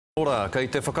Ora, kei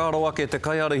te whakaaro ake te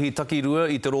kaiarehi takirua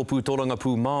I te rōpū tōranga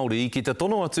pū Māori ki te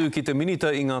tono atu ki te minita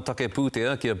I ngā take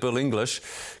pūtea kia Bill English,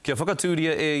 kia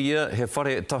whakatūria ia he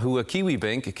whare tahua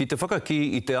Kiwibank ki te whakaki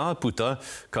I te āputa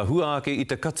ka hua ake I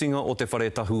te katinga o te whare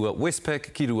tahua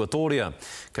Westpac ki Ruatōrea.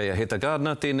 Kei Heta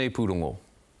Gardner tēnei pūrongo.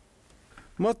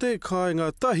 Mate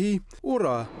kāinga tahi,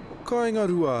 ora kāinga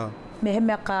rua. Me he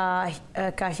mea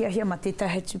ka hiahia ma te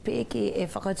tahe tupeke e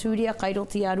whakatūria kai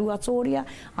roti a Ruatōrea,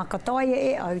 a ka taia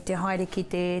e au te haere ki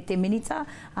te minita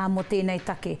mo tēnei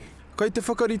take. Kai te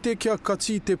whakarite kia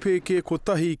kati te pēke ko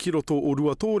tahi ki roto o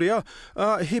Ruatōrea,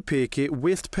 he pēke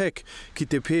Westpac ki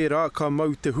te pērā ka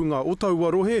mau te hunga o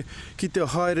taua rohe, ki te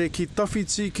haere ki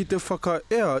tawhiti ki te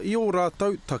whakaea I o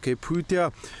rātau take pūtea.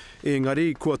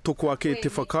 Engari, kua toko ake te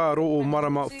whakaaro o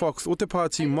Marama Fox o te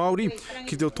pāti Māori,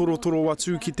 ki te torotoro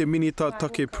atu ki te minita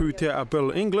take pūtea a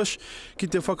Bill English, ki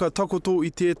te whakatakoto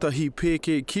I tētahi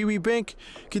pēke Kiwibank,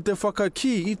 ki te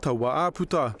whakaki I taua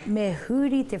āputa. Me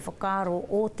huri te whakaaro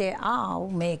o te ao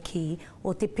me ki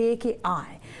o te pēke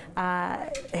ai.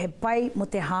 He pai mo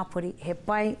te hāpori, he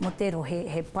pai mo te rohe,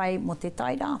 he pai mo te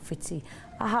tairāwhiti.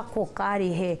 Aha ko kāri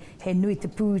he nui te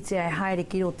pūtea e haere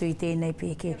ki roto I tēnei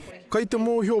pēke. Kai te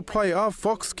mōhio pai a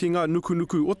Fox ki ngā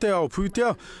nukunuku o te ao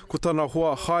pūtea, ko tana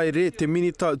hoa haere te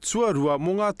minita tuarua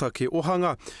mō ngā take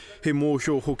ohanga. He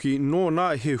mōhio hoki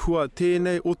nōna he hua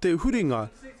tēnei o te huringa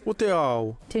o te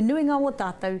ao. Te nuinga o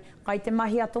tātou, kai te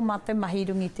mahi ato mātou mahi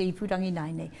rungi te ipurangi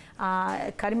nei.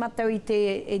 Karimatau I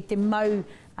te mau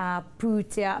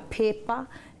pūtea pepa,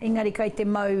 engari kai te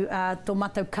mau tō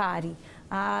mātou kāri.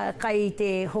 Kai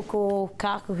te hoko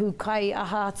kākuhu kai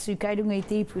aha atu kai runga I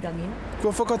te ipurangi.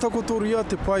 Kua whakatakotoria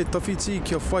te pai tawhiti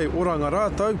kia whai oranga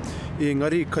rātau,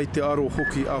 engari kai te aro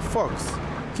hoki a Fox,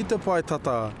 ki te pai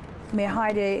tata. Me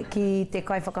haere ki te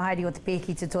kai whakahaere o te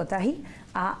pēki te tuatahi,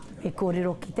 e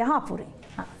kōrero ki te hāpore.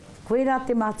 Koe rā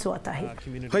te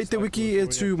mātuatahi. Hei te wiki e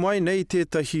tū mai nei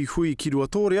tētahi hui ki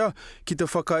Ruatōrea, ki te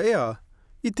whakaea,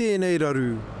 I tēnei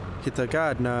raru. Heta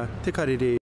Gardner, te Karere.